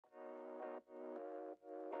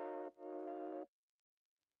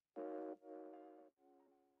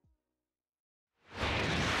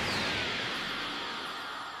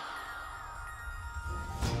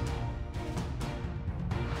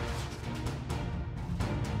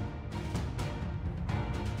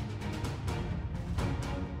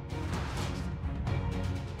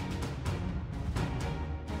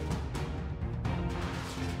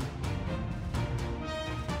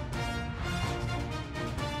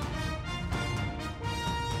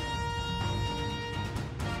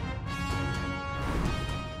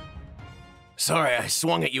Sorry I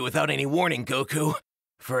swung at you without any warning, Goku.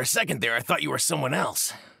 For a second there, I thought you were someone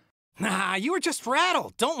else. Nah, you were just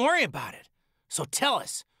rattled. Don't worry about it. So tell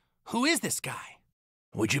us, who is this guy?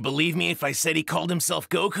 Would you believe me if I said he called himself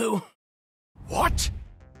Goku? What?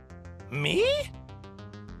 Me?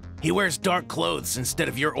 He wears dark clothes instead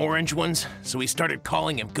of your orange ones, so we started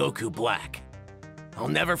calling him Goku Black. I'll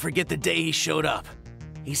never forget the day he showed up.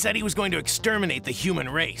 He said he was going to exterminate the human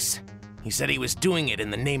race. He said he was doing it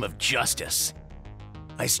in the name of justice.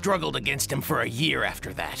 I struggled against him for a year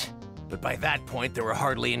after that, but by that point there were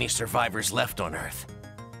hardly any survivors left on Earth.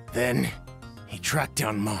 Then, he tracked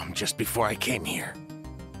down Mom just before I came here.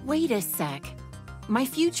 Wait a sec. My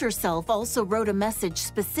future self also wrote a message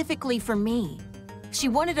specifically for me. She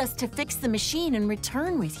wanted us to fix the machine and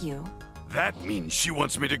return with you. That means she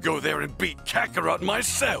wants me to go there and beat Kakarot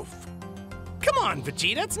myself. Come on,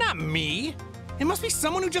 Vegeta, it's not me. It must be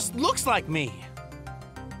someone who just looks like me.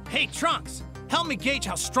 Hey, Trunks, help me gauge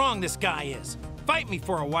how strong this guy is. Fight me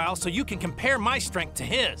for a while so you can compare my strength to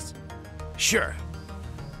his. Sure.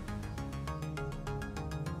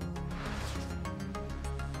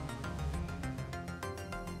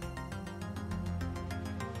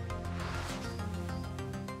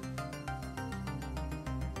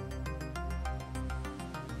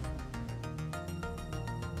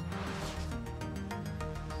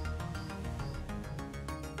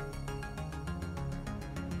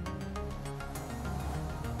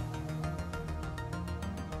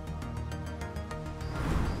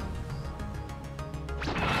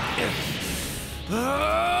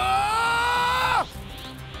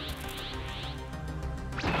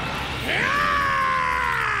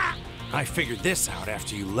 I figured this out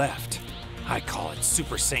after you left. I call it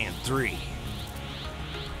Super Saiyan 3.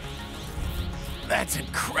 That's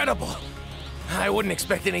incredible. I wouldn't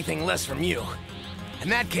expect anything less from you. In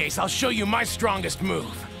that case, I'll show you my strongest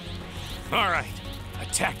move. All right,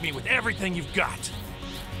 attack me with everything you've got.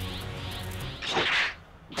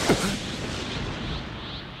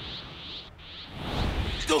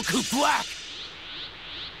 Goku Black!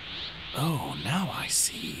 Oh, now I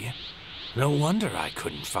see. No wonder I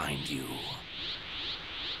couldn't find you.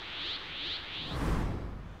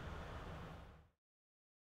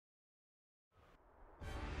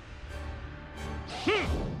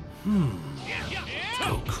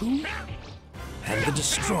 Goku? And the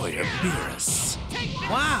Destroyer Beerus.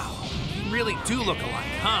 Wow, you really do look alike,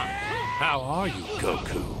 huh? How are you,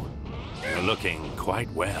 Goku? You're looking quite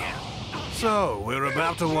well. So, we're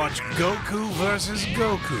about to watch Goku versus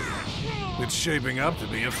Goku. It's shaping up to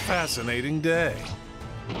be a fascinating day.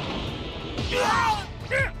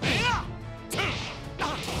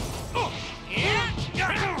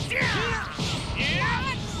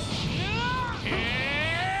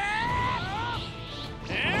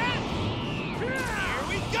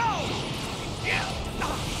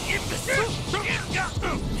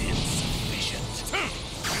 Insufficient.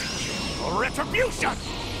 Retribution!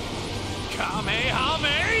 Kamehameha!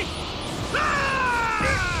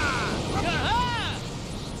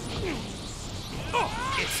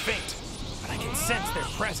 It's faint, but I can sense their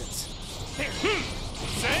presence. There.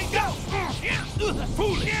 Say go!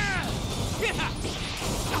 Foolish!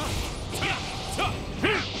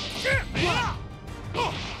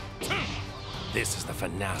 This is the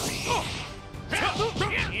finale.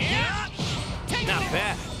 Not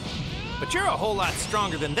bad. But you're a whole lot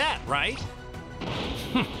stronger than that, right?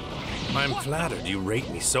 I'm flattered you rate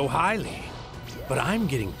me so highly. But I'm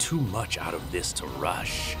getting too much out of this to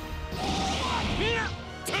rush.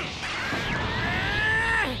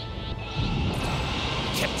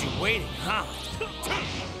 Kept you waiting, huh?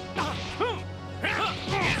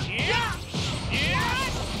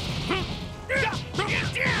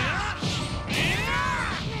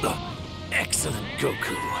 Excellent,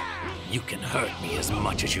 Goku. You can hurt me as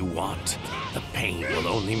much as you want. The pain will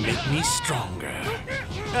only make me stronger.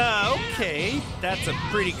 Okay. That's a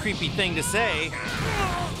pretty creepy thing to say.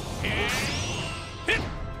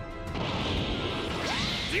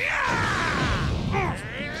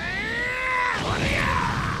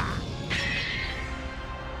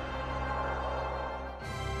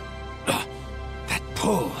 That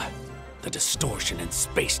pull. The distortion in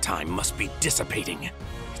space-time must be dissipating.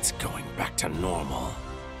 It's going back to normal.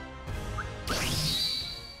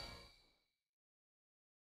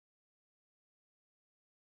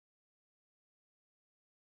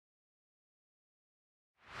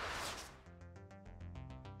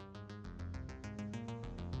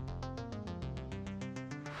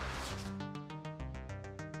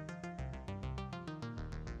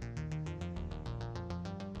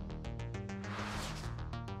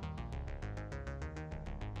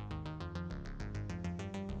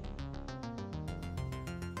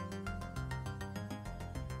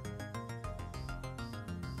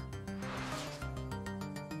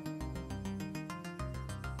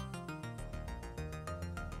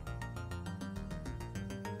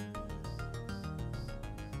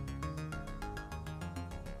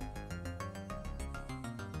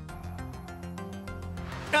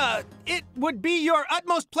 It would be your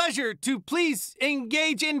utmost pleasure to please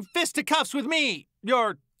engage in fisticuffs with me.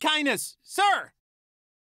 Your kindness, sir.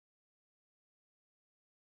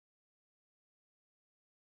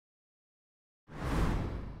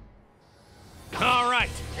 All right,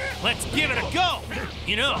 let's give it a go.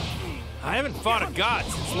 You know, I haven't fought a god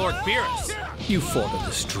since Lord Beerus. You fought a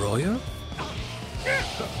destroyer?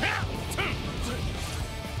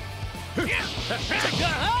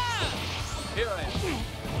 Here I am.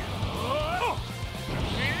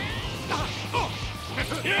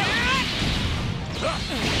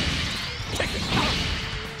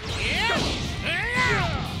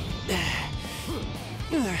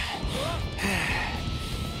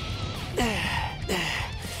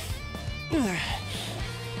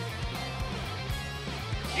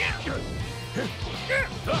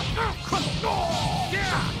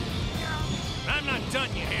 I'm not done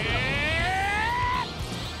yet.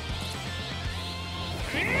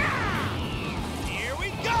 Here we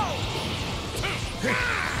go!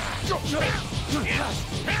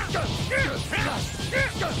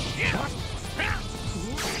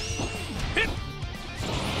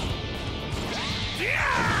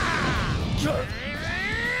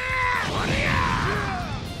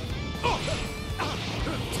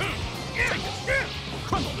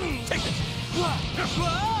 Take it!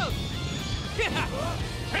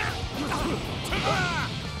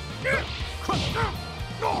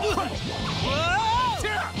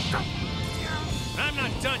 I'm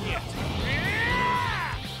not done yet.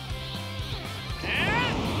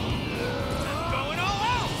 I'm going all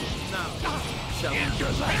out. Now, shall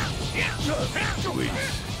we?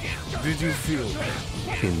 Did you feel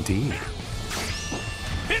that? Indeed.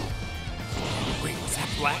 Wait, was that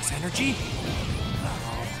Black's energy?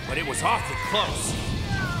 But it was awfully close.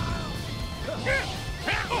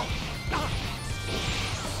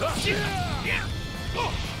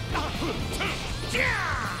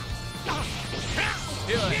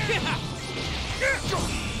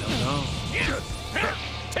 No.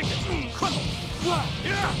 Take it.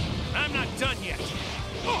 I'm not done yet.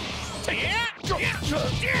 Take it.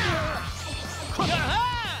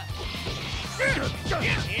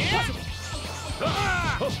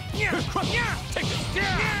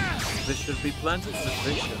 This should be planted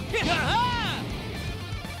sufficient.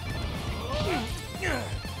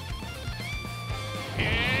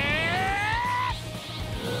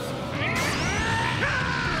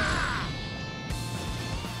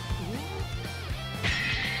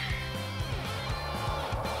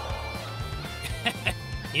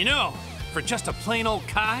 You know, for just a plain old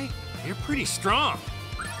Kai, you're pretty strong.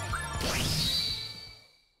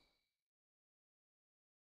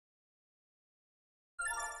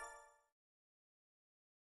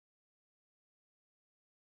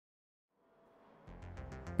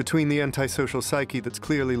 Between the antisocial psyche that's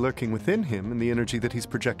clearly lurking within him and the energy that he's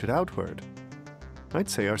projected outward, I'd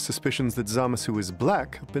say our suspicions that Zamasu is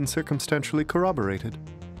black have been circumstantially corroborated.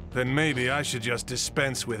 Then maybe I should just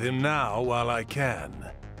dispense with him now while I can.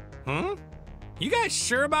 Hmm? You guys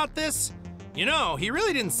sure about this? You know, he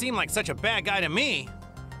really didn't seem like such a bad guy to me.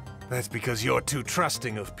 That's because you're too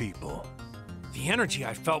trusting of people. The energy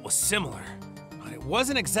I felt was similar, but it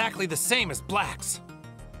wasn't exactly the same as Black's.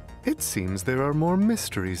 It seems there are more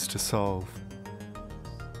mysteries to solve.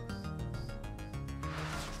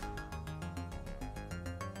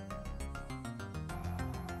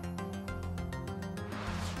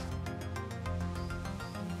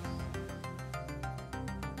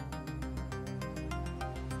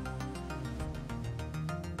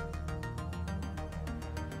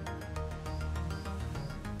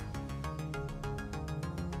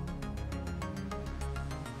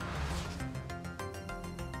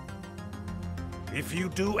 If you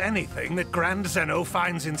do anything that Grand Zeno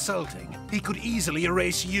finds insulting, he could easily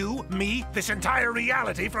erase you, me, this entire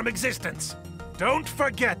reality from existence. Don't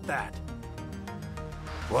forget that.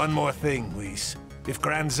 One more thing, Whis. If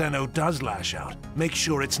Grand Zeno does lash out, make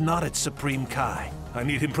sure it's not at Supreme Kai. I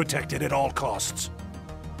need him protected at all costs.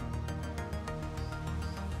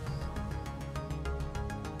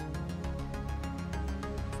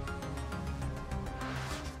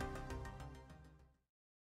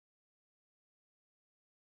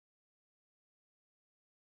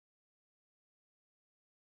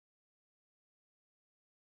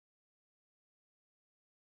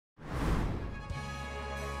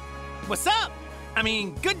 What's up? I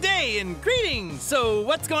mean, good day and greetings. So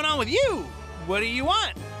what's going on with you? What do you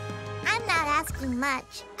want? I'm not asking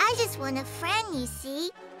much. I just want a friend, you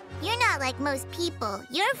see. You're not like most people.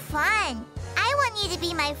 You're fun. I want you to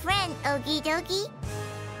be my friend, Okie dokie.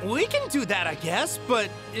 We can do that, I guess, but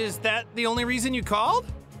is that the only reason you called?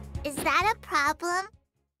 Is that a problem?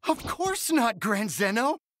 Of course not, Grand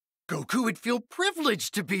Zeno. Goku would feel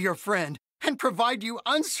privileged to be your friend and provide you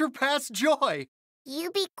unsurpassed joy.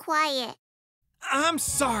 You be quiet. I'm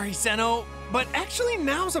sorry, Zeno, but actually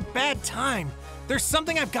now's a bad time. There's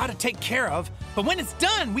something I've got to take care of, but when it's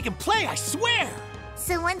done, we can play, I swear!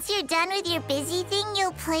 So once you're done with your busy thing,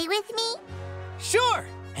 you'll play with me? Sure!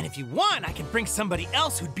 And if you want, I can bring somebody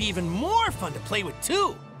else who'd be even more fun to play with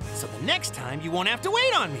too. So the next time, you won't have to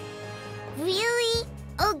wait on me. Really?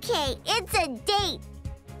 Okay, it's a date.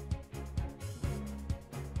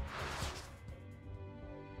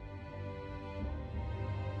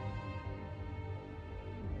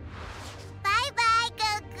 Bye-bye,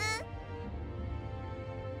 Goku.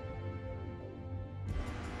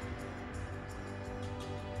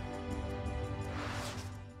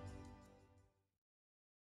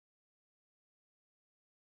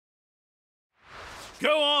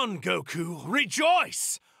 Go on, Goku,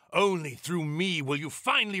 rejoice! Only through me will you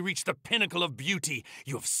finally reach the pinnacle of beauty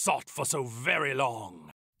you have sought for so very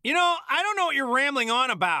long. You know, I don't know what you're rambling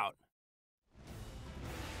on about.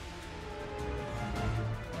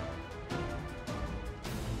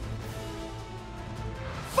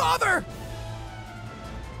 Father!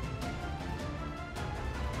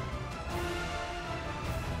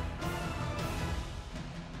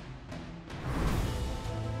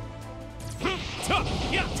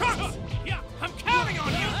 I'm counting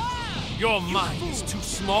on you! Your mind is too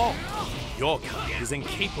small. Your kind is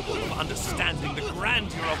incapable of understanding the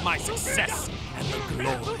grandeur of my success and the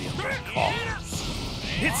glory of my cause.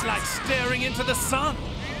 It's like staring into the sun.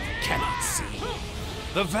 You cannot see.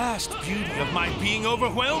 The vast beauty of my being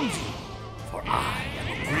overwhelms you, for I am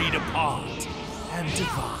agreed apart and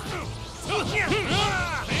divine.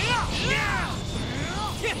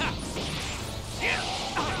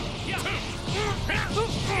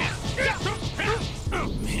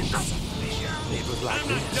 It was like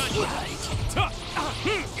this, right?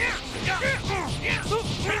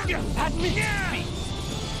 Admit defeat.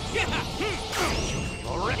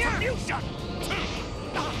 Your retribution.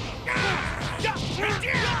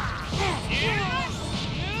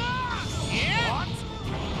 What?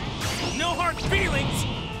 No hard feelings.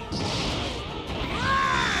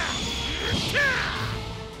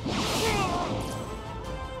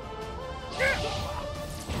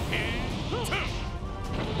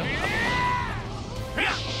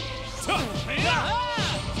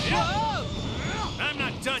 I'm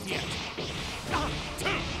not done yet.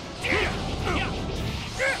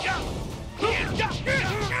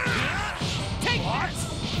 Take this!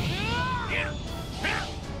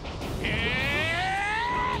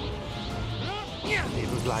 It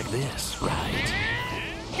was like this, right?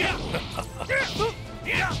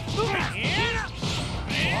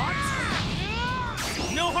 What?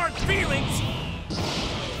 No hard feelings!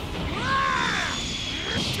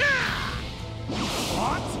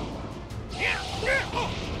 What?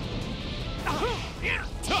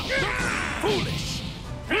 Foolish!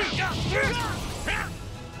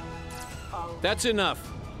 That's enough.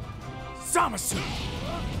 Zamasu!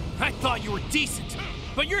 I thought you were decent,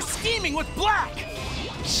 but you're scheming with Black!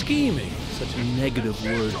 Scheming, such a negative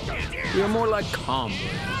word. You're more like comrade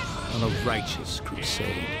on a righteous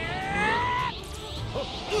crusade.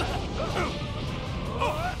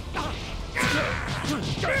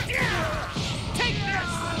 Take this!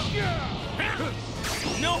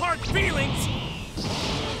 No hard feelings!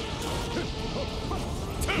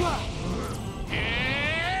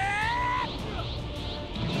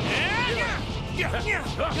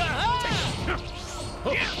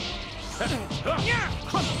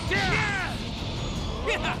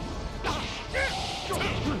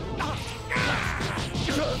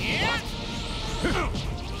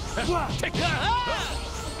 Take it!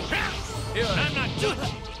 I'm not done!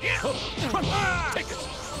 Take it!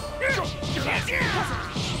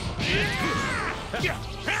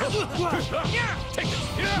 Take it!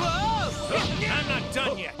 I'm not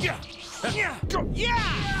done yet! Yeah!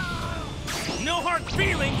 No hard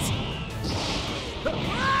feelings!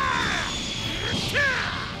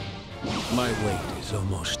 My wait is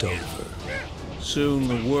almost over. Soon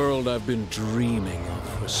the world I've been dreaming of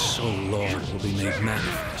for so long will be made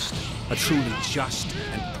manifest. A truly just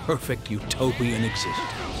and perfect utopian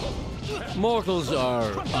existence. Mortals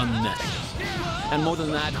are unnecessary, and more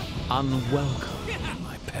than that, unwelcome in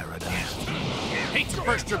my paradise. Hate to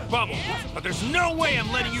burst your bubble, but there's no way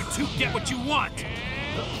I'm letting you two get what you want!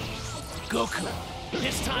 Goku,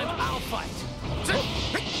 this time I'll fight! Take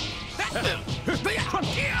it!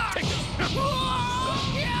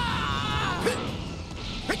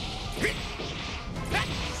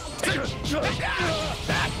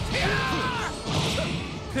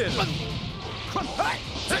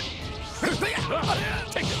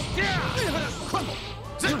 Take it! Crumble!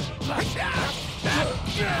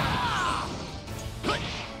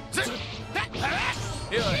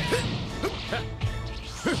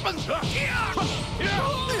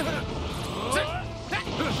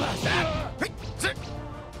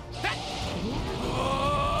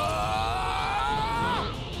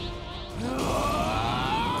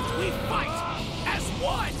 We fight as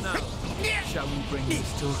one! Shall we bring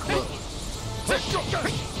this to a close?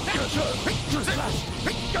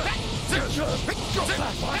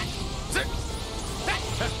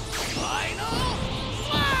 Final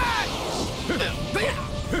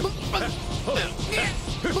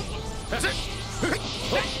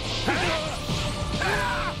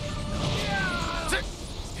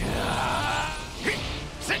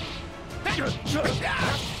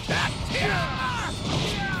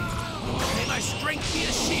May my strength be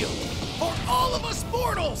a shield for all of us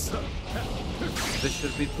mortals! This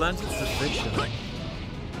should be planted sufficient.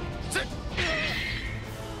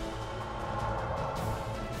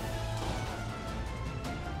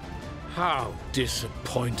 How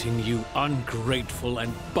disappointing you ungrateful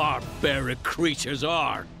and barbaric creatures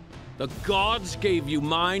are! The gods gave you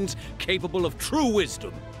minds capable of true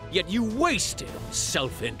wisdom, yet you wasted on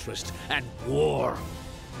self-interest and war.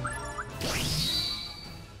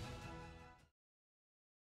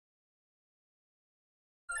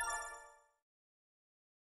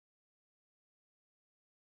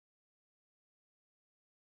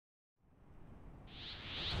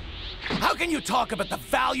 How can you talk about the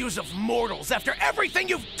values of mortals after everything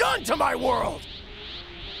you've done to my world?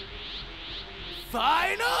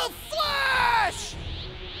 Final Flash!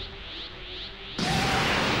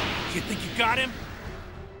 You think you got him?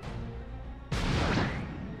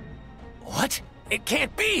 What? It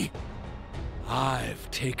can't be! I've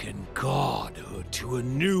taken godhood to a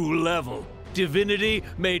new level. Divinity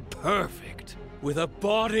made perfect. With a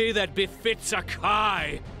body that befits a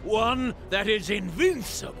Kai. One that is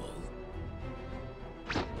invincible.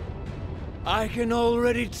 I can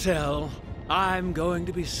already tell I'm going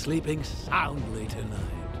to be sleeping soundly tonight.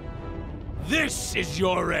 This is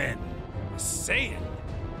your end. Say it.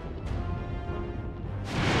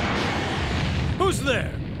 Who's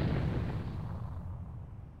there?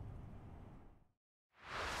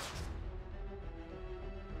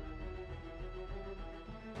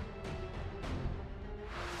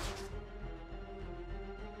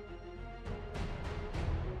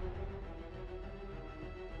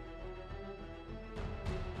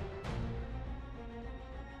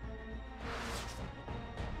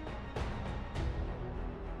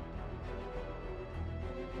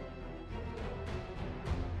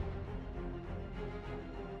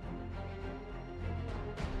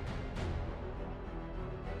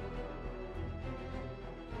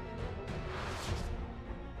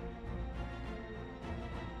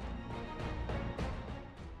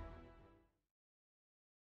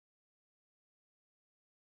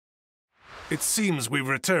 It seems we've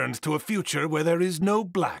returned to a future where there is no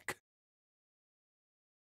black.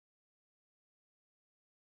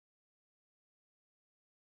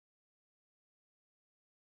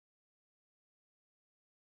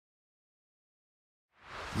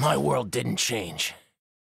 My world didn't change.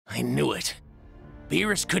 I knew it.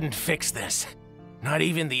 Beerus couldn't fix this. Not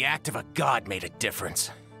even the act of a god made a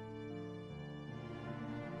difference.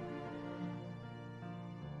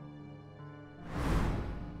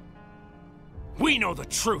 We know the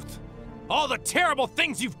truth. All the terrible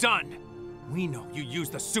things you've done. We know you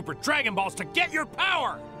used the Super Dragon Balls to get your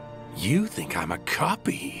power. You think I'm a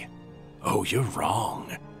copy? Oh, you're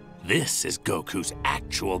wrong. This is Goku's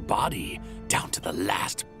actual body, down to the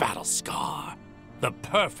last battle scar. The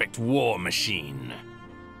perfect war machine.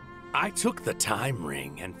 I took the time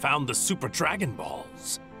ring and found the Super Dragon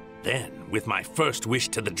Balls. Then, with my first wish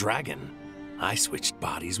to the dragon, I switched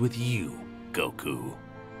bodies with you, Goku.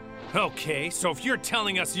 Okay, so if you're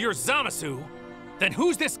telling us you're Zamasu, then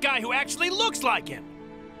who's this guy who actually looks like him?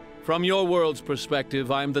 From your world's perspective,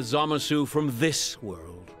 I'm the Zamasu from this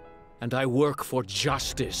world. And I work for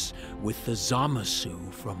justice with the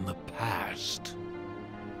Zamasu from the past.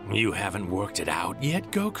 You haven't worked it out yet,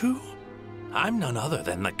 Goku? I'm none other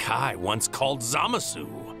than the Kai once called Zamasu.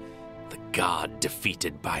 The god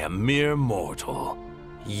defeated by a mere mortal.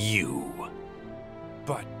 You.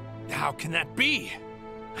 But how can that be?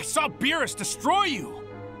 I saw Beerus destroy you!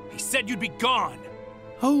 He said you'd be gone!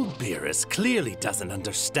 Old Beerus clearly doesn't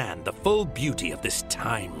understand the full beauty of this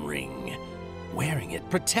time ring. Wearing it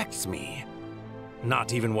protects me.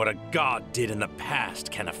 Not even what a god did in the past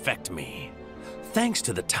can affect me. Thanks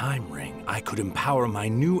to the time ring, I could empower my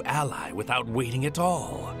new ally without waiting at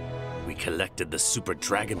all. we collected the Super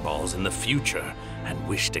Dragon Balls in the future and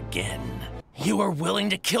wished again. You were willing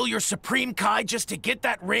to kill your Supreme Kai just to get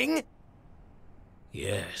that ring?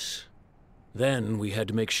 Yes. Then we had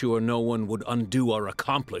to make sure no one would undo our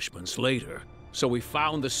accomplishments later. So we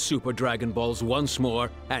found the Super Dragon Balls once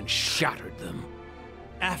more and shattered them.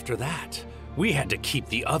 After that, we had to keep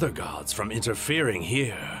the other gods from interfering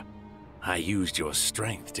here. I used your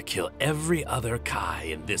strength to kill every other Kai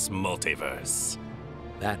in this multiverse.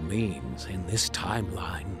 That means, in this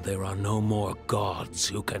timeline, there are no more gods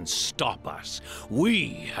who can stop us.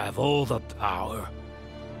 We have all the power.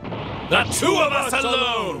 The two of us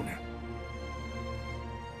alone!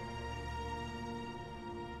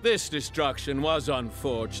 This destruction was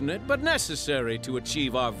unfortunate, but necessary to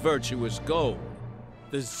achieve our virtuous goal.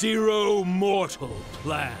 The Zero Mortal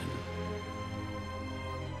Plan.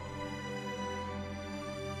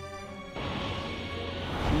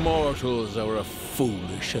 Mortals are a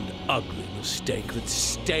foolish and ugly mistake that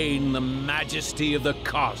stain the majesty of the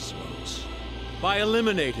cosmos. By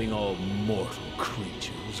eliminating all mortal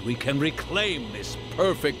creatures, we can reclaim this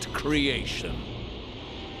perfect creation.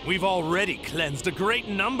 We've already cleansed a great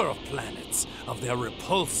number of planets of their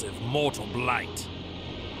repulsive mortal blight.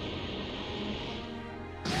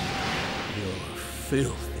 Your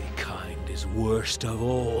filthy kind is worst of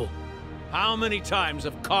all. How many times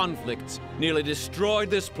have conflicts nearly destroyed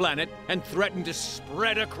this planet and threatened to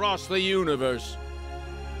spread across the universe?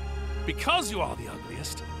 Because you are the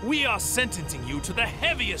ugliest, we are sentencing you to the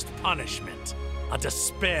heaviest punishment. A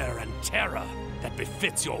despair and terror that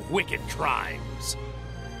befits your wicked crimes.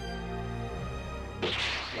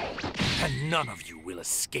 And none of you will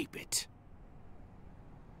escape it.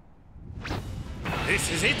 This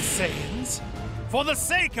is it, Saiyans. For the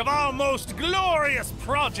sake of our most glorious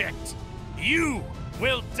project, you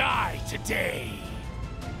will die today.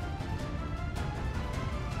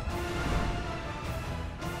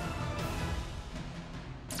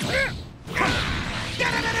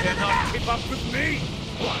 Cannot keep up with me.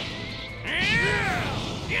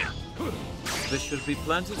 This should be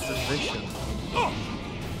planted sufficient.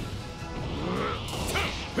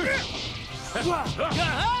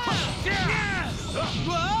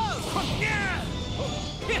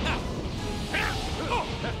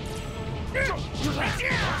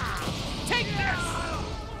 Take this!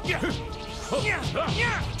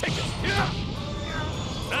 Take it!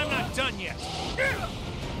 I'm not done yet.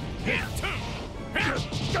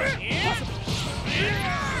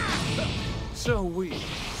 So weak.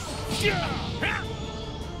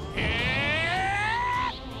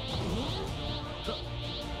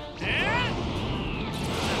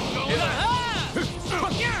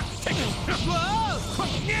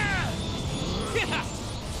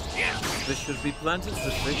 This should be planted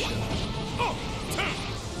sufficient.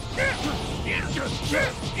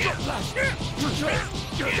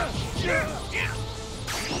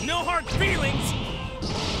 No hard feelings!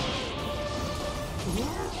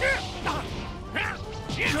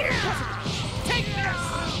 Take this!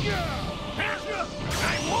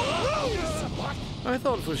 I won't lose! I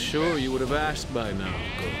thought for sure you would have asked by now,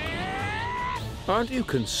 Goku. Aren't you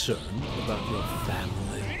concerned about your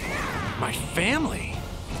family? My family?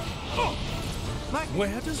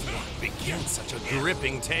 Where does one begin such a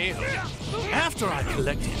gripping tale? After I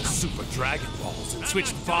collected Super Dragon Balls and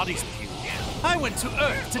switched bodies with you, I went to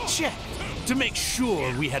Earth to check, to make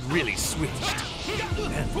sure we had really switched.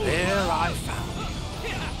 And there I found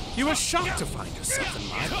you. You were shocked to find yourself in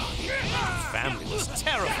my body. Your family was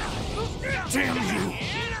terrified. Damn you!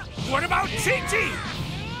 What about Chi-Chi?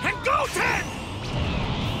 And Goten?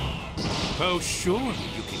 Oh, surely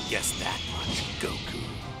you can guess that much, Goku.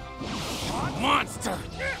 Monster!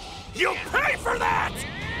 You'll pay for that!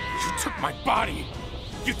 You took my body!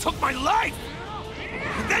 You took my life!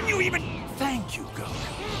 And then you even... Thank you,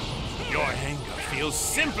 Goku. Your anger feels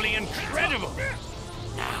simply incredible.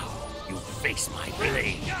 Now, you face my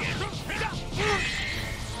blade.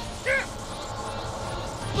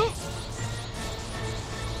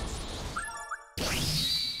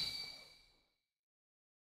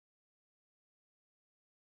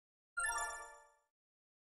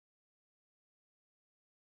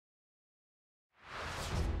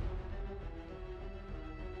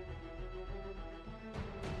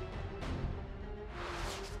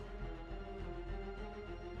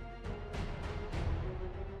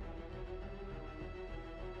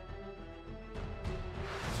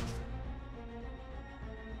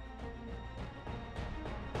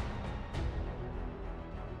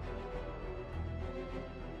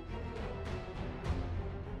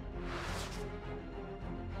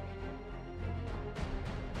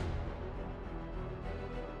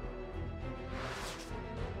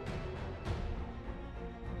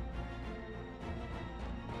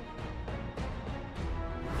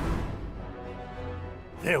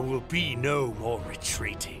 There will be no more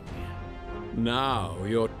retreating. Now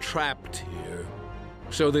you're trapped here.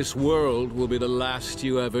 So this world will be the last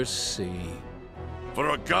you ever see. For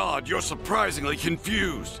a god, you're surprisingly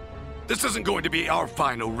confused. This isn't going to be our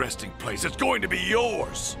final resting place. It's going to be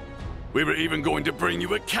yours. We were even going to bring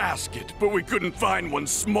you a casket, but we couldn't find one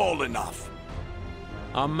small enough.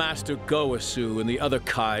 Our master Goasu and the other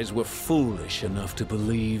Kais were foolish enough to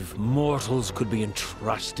believe mortals could be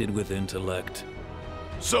entrusted with intellect.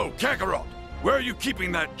 So, Kakarot, where are you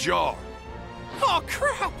keeping that jar? Oh,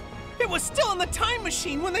 crap! It was still in the time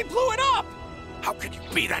machine when they blew it up! How could you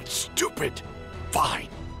be that stupid? Fine.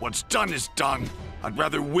 What's done is done. I'd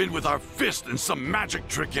rather win with our fist than some magic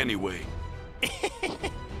trick anyway.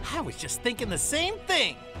 I was just thinking the same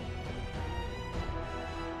thing.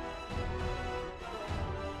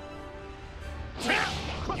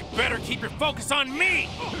 You better keep your focus on me!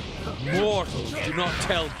 Mortals do not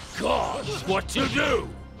tell gods what to do!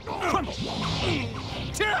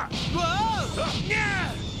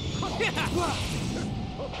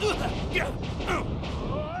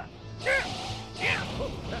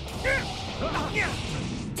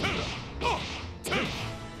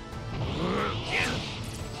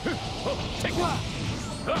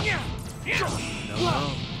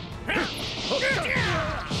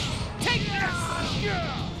 Take this!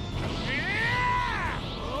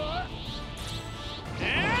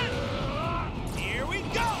 Here we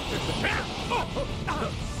go!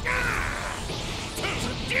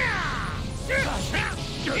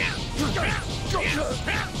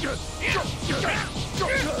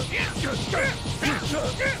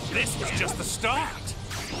 This was just the start.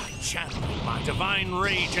 I channeled my divine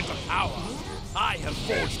rage into power. I have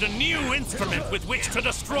forged a new instrument with which to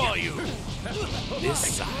destroy you.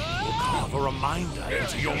 This side will carve a reminder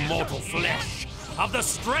into your mortal flesh of the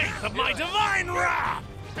strength of my divine wrath!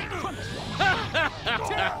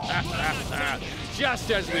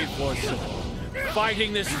 Just as we foresaw,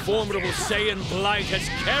 fighting this formidable Saiyan blight has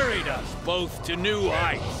carried us both to new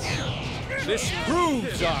heights. This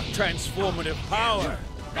proves our transformative power.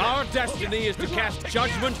 Our destiny is to cast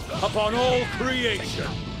judgment upon all creation.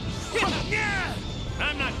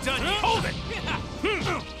 I'm not done yet. Hold it!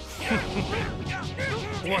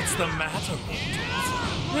 What's the matter,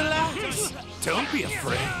 Mortals? Relax. Don't be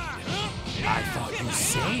afraid. I thought you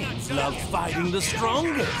Saiyans loved fighting the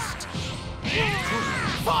strongest.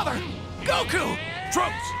 Father! Goku!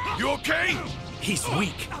 Trunks, you okay? He's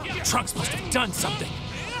weak. Trunks must have done something.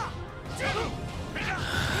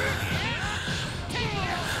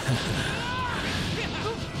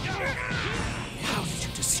 How did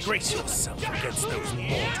you disgrace yourself against those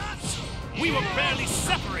mortals? We were barely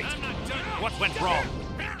separated. What went wrong?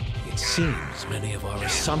 It seems many of our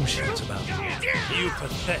assumptions about You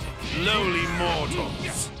pathetic, lowly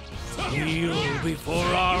mortals. kneel before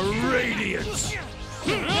our radiance.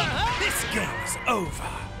 This game is over.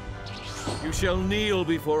 You shall kneel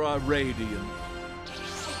before our radiance.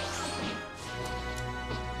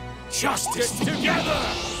 Justice together!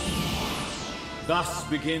 Thus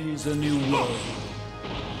begins a new world.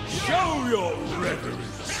 Show your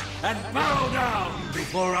reverence and bow down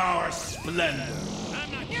before our splendor.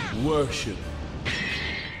 Worship.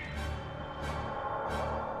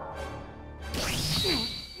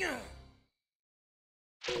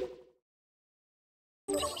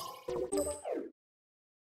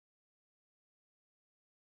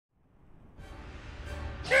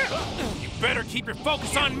 You better keep your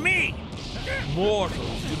focus on me!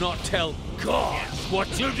 Mortals do not tell gods what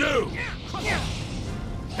to do.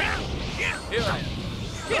 Here I am.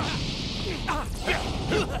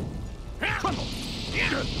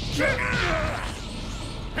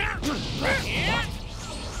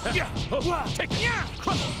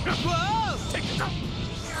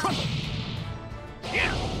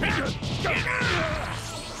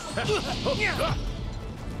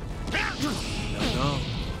 No.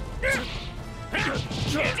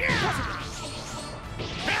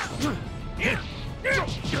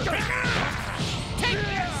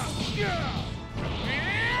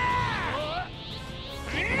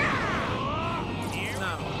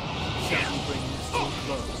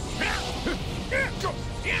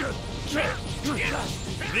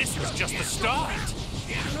 This was just the start.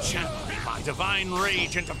 Channeling my divine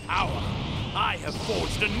rage into power, I have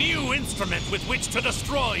forged a new instrument with which to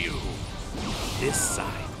destroy you. This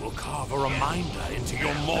side will carve a reminder into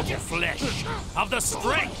your mortal flesh of the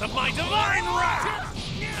strength of my divine wrath!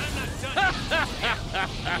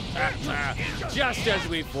 Just as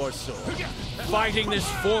we foresaw, fighting this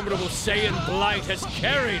formidable Saiyan blight has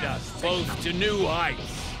carried us both to new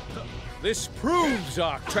heights. This proves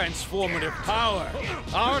our transformative power.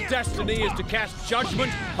 Our destiny is to cast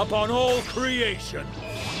judgment upon all creation.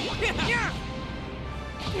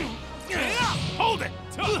 Hold it!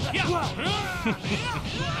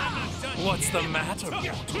 What's the matter,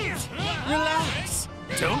 mortals? Relax.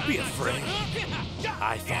 Don't be afraid.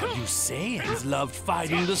 I thought you Saiyans loved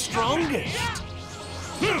fighting the strongest.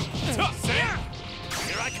 Here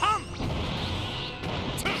I come!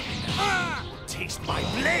 Taste my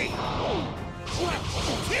blade!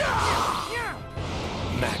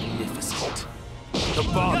 Magnificent. The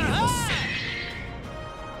body of the Saiyan.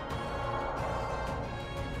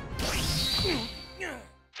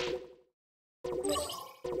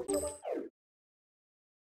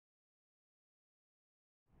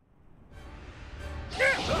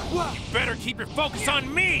 You better keep your focus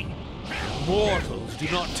on me! Mortals do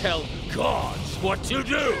not tell gods what to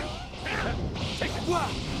do!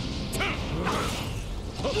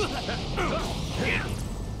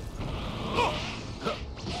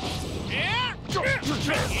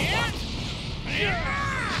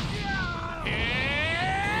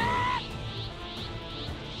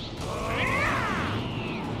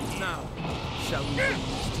 Now, shall we bring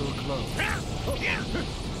this to a close?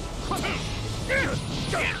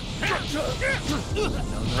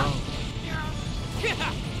 No.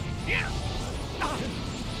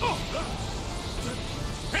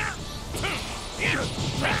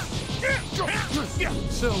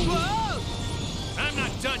 So, I'm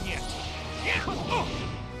not done yet.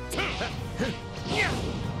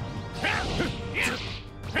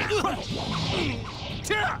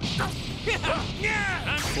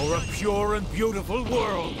 For a pure and beautiful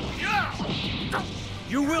world,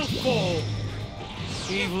 you will fall.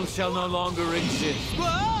 Evil shall no longer exist.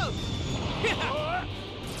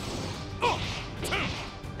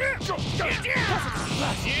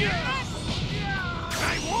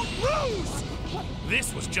 I won't lose!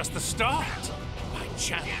 This was just the start. By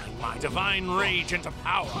channeling my divine rage into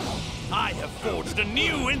power, I have forged a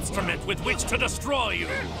new instrument with which to destroy you.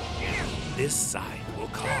 This sign will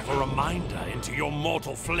carve a reminder into your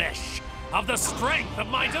mortal flesh of the strength of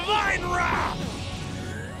my divine wrath!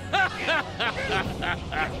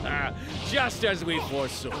 Just as we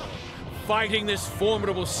foresaw, fighting this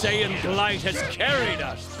formidable Saiyan blight has carried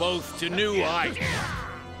us both to new heights.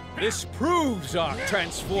 This proves our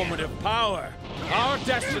transformative power. Our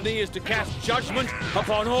destiny is to cast judgment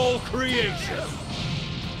upon all creation.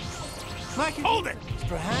 Hold it!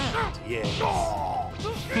 Extra hand. Yes.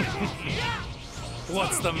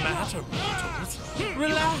 What's the matter, mortals?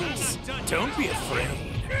 Relax. Don't be afraid.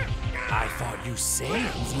 I thought you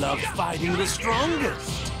Saiyans loved fighting the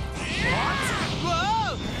strongest. What?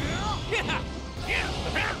 Whoa!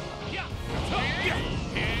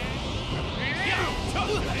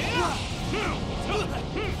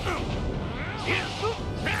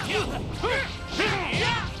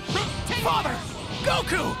 Father!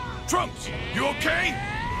 Goku! Trunks, you okay?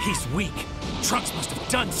 He's weak. Trunks must have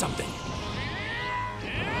done something.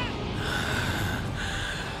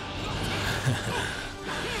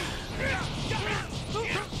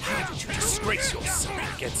 How did you disgrace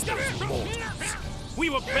yourself against those mortals? We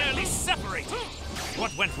were barely separated.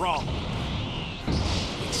 What went wrong?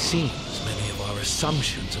 It seems many of our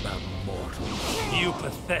assumptions about mortals. You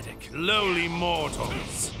pathetic, lowly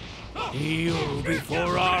mortals. Kneel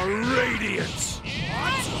before our radiance!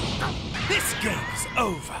 What? This game is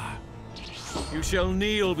over. You shall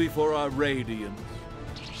kneel before our radiance.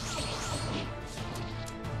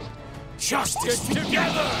 Justice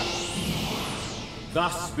together!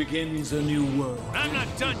 Thus begins a new world. I'm not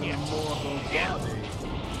done yet.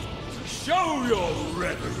 Show your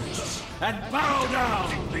reverence and bow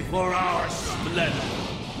down before our splendor.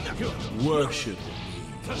 Worship me.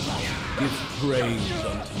 Give praise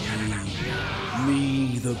unto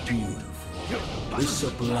me the beautiful, the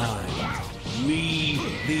sublime, me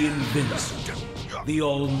the invincible, the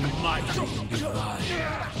almighty and divine.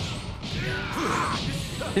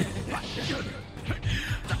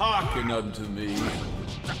 Hearken unto me.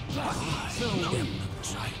 So am the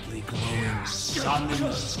brightly glowing sun in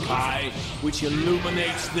the sky which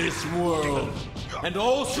illuminates this world. And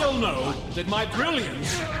all shall know that my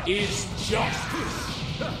brilliance is justice.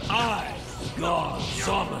 I, God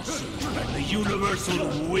Zamasu, the universal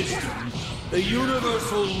wisdom, the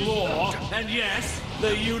universal law, and yes,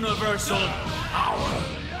 the universal power.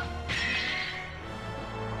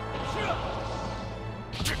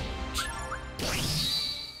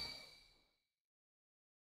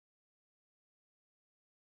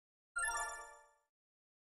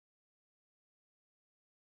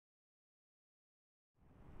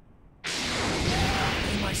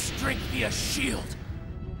 May my strength be a shield.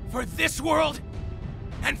 For this world,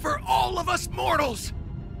 and for all of us mortals,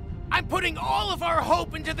 I'm putting all of our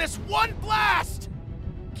hope into this one blast!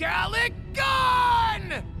 Gallic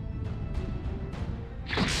Gun!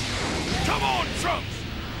 Come on, Trunks!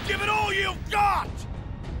 Give it all you've got!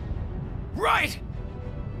 Right!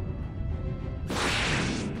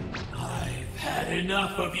 I've had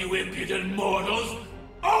enough of you impudent mortals!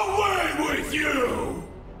 Away with you!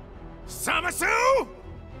 Zamasu!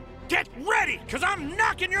 Get ready, cause I'm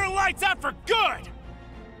knocking your lights out for good!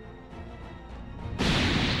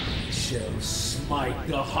 Shall smite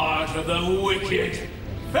the heart of the wicked!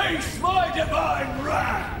 Face my divine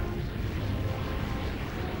wrath!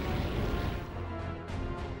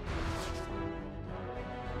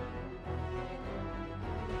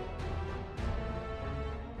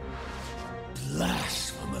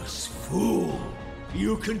 Blasphemous fool!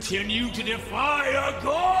 You continue to defy a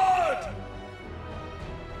god!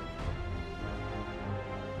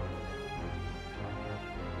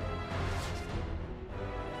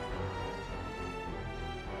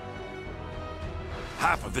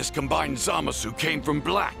 Half of this combined Zamasu came from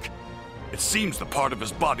Black. It seems the part of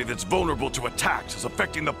his body that's vulnerable to attacks is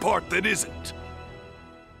affecting the part that isn't.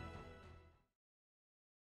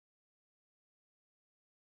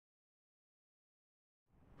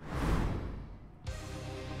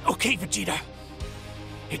 Okay, Vegeta.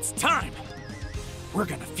 It's time. We're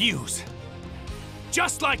gonna fuse.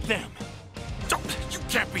 Just like them. You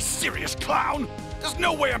can't be serious, clown! There's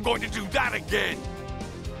no way I'm going to do that again!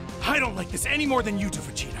 I don't like this any more than you do,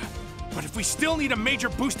 Vegeta. But if we still need a major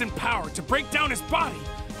boost in power to break down his body,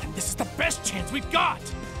 then this is the best chance we've got.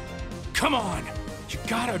 Come on. You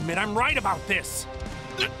gotta admit I'm right about this.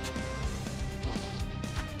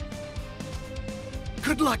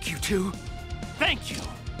 Good luck, you two. Thank you.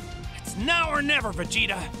 It's now or never,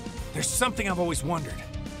 Vegeta. There's something I've always wondered.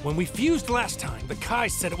 When we fused last time, the Kai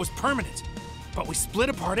said it was permanent. But we split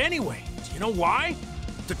apart anyway. Do you know why?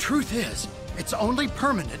 The truth is, it's only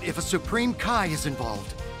permanent if a Supreme Kai is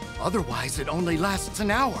involved. Otherwise, it only lasts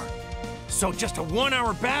an hour. So just a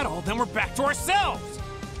 1-hour battle, then we're back to ourselves!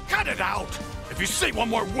 Cut it out! If you say one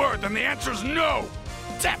more word, then the answer's no!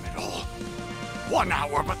 Damn it all! 1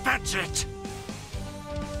 hour, but that's it!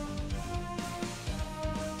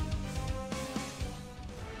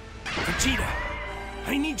 Vegeta,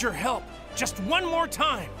 I need your help. Just one more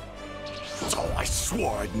time. So I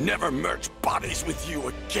swore I'd never merge bodies with you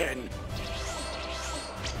again.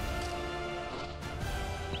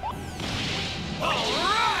 All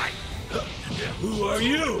right! Who are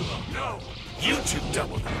you? No, you two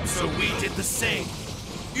doubled up, so we did the same.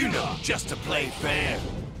 You know, just to play fair.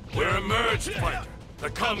 We're a merged fighter, the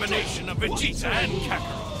combination of Vegeta and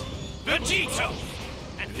Kakarot. Vegito!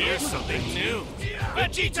 And here's something new.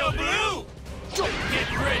 Vegito Blue! Get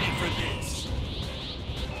ready for this.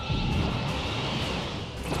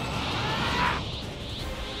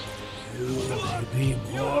 You may be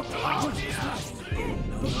more powerful,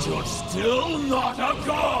 but you're still not a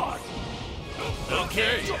god!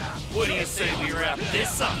 Okay, what do you say we wrap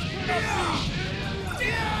this up?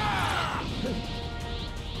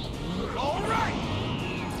 All right!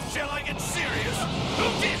 Shall I get serious?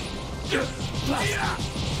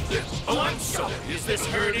 Oh, I'm sorry. Is this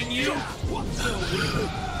hurting you?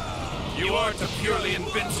 You aren't a purely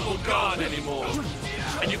invincible god anymore.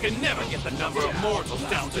 And you can never get the number of mortals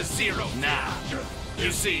down to 0 now.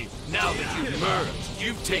 You see, now that you've merged,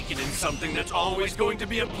 you've taken in something that's always going to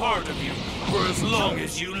be a part of you for as long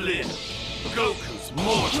as you live. Goku's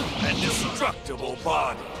mortal and destructible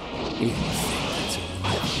body. You think it's a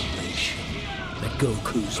revelation that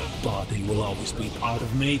Goku's body will always be part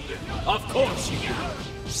of me? Of course you do.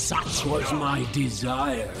 Such was my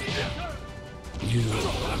desire. You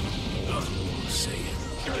are mortal,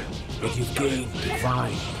 Saiyan, but you've gained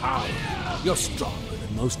divine power. You're stronger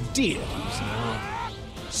than most deities now.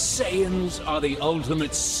 Saiyans are the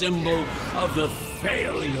ultimate symbol of the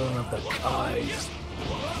failure of the Kais.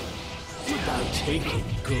 By taking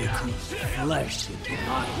Goku's flesh into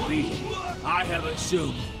my being, I have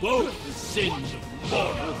assumed both the sins of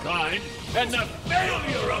mortalkind and the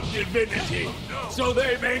failure of divinity, so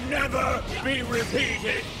they may never be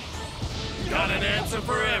repeated. Got an answer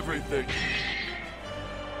for everything.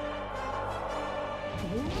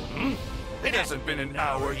 It hasn't been an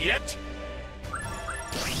hour yet.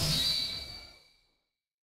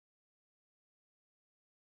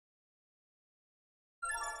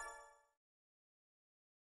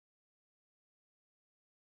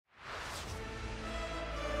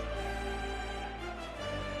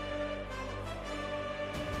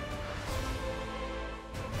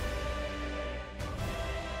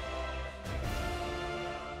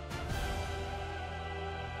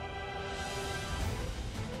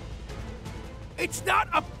 It's not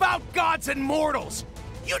about gods and mortals!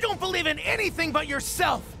 You don't believe in anything but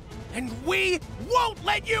yourself! And we won't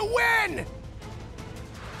let you win!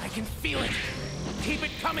 I can feel it. Keep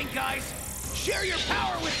it coming, guys! Share your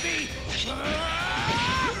power with me!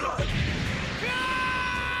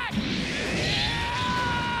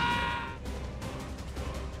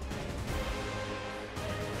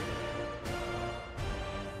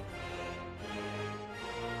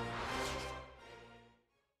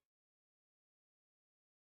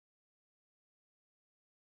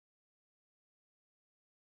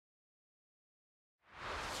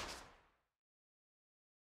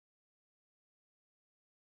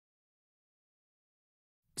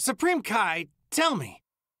 Supreme Kai, tell me,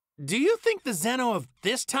 do you think the Zeno of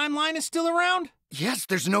this timeline is still around? Yes,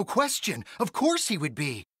 there's no question. Of course he would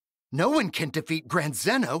be. No one can defeat Grand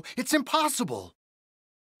Zeno. It's impossible.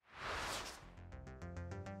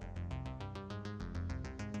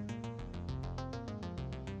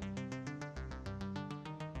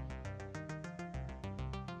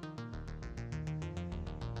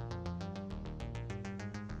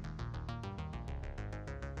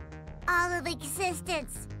 All of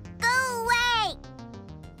existence, go away!